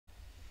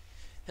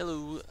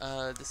Hello,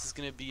 this is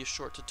going to be a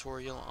short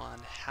tutorial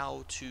on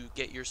how to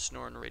get your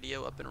Sonoran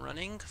radio up and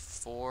running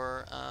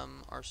for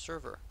our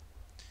server.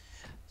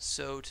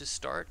 So to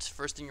start,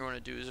 first thing you want to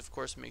do is of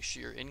course make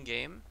sure you're in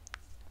game,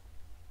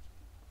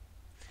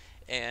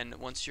 and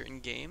once you're in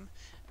game,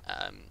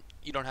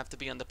 you don't have to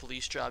be on the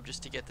police job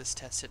just to get this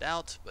tested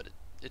out, but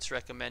it's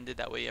recommended,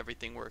 that way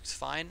everything works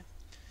fine.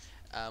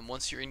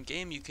 Once you're in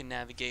game, you can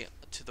navigate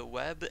to the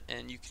web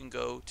and you can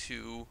go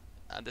to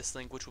this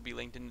link, which will be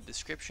linked in the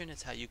description.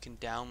 It's how you can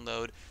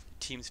download the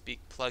TeamSpeak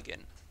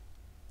plugin.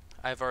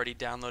 I've already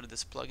downloaded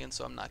this plugin,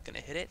 so I'm not going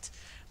to hit it,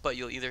 but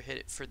you'll either hit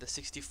it for the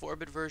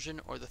 64-bit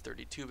version or the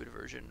 32-bit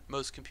version.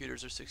 Most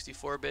computers are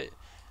 64-bit.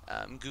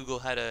 Google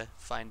had to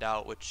find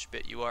out which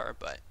bit you are,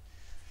 but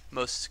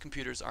most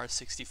computers are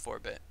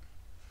 64-bit.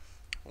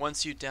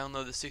 Once you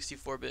download the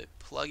 64-bit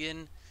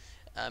plugin,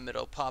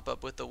 it'll pop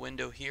up with a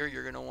window here.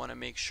 You're going to want to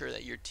make sure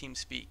that your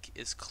TeamSpeak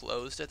is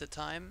closed at the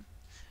time.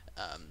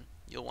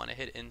 You'll want to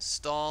hit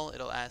install.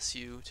 It'll ask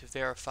you to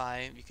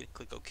verify. You can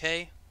click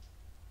OK.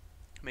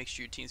 Make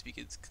sure your TeamSpeak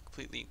is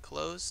completely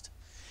closed.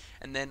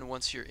 And then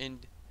once you're in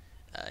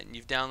and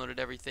you've downloaded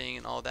everything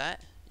and all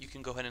that, you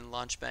can go ahead and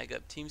launch back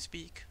up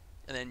TeamSpeak.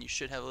 And then you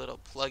should have a little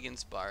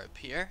plugins bar up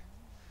here.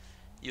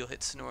 You'll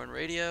hit Sonoran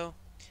Radio,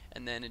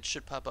 and then it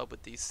should pop up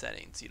with these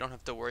settings. You don't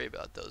have to worry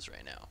about those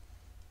right now.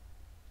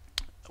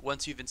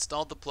 Once you've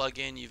installed the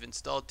plugin, you've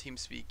installed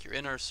TeamSpeak, you're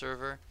in our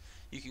server,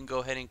 you can go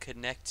ahead and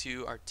connect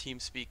to our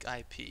TeamSpeak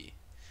IP.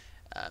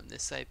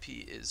 This IP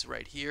is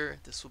right here.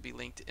 This will be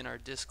linked in our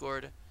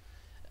Discord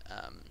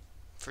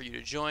for you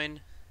to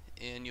join,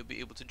 and you'll be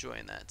able to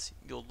join that.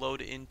 You'll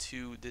load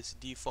into this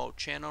default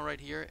channel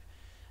right here,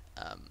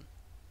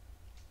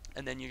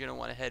 and then you're going to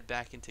want to head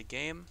back into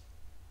game.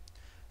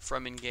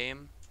 From in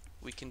game,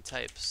 we can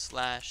type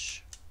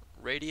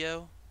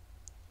 /radio.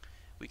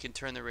 We can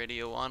turn the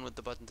radio on with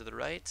the button to the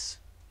right,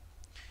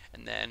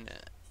 and then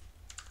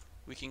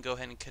we can go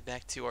ahead and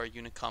connect to our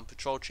Unicom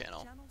patrol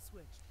channel.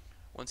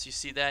 Once you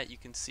see that, you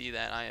can see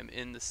that I am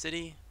in the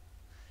city.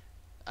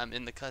 I'm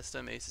in the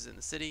custom, Ace is in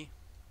the city,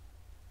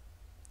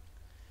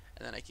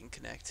 and then I can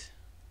connect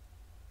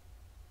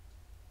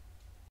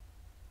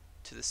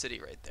to the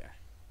city right there.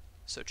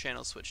 So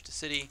channel switch to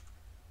city,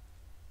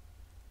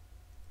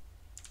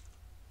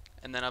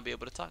 and then I'll be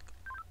able to talk.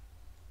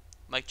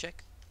 Mic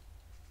check.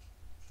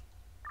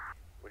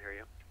 We hear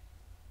you.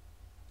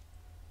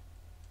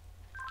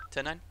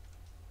 10-9.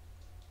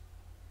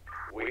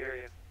 We hear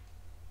you.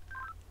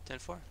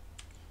 10-4.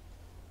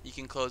 You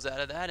can close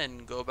out of that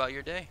and go about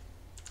your day.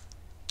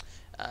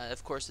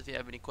 Of course, if you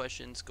have any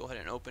questions, go ahead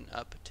and open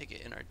up a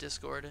ticket in our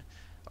Discord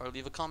or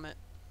leave a comment.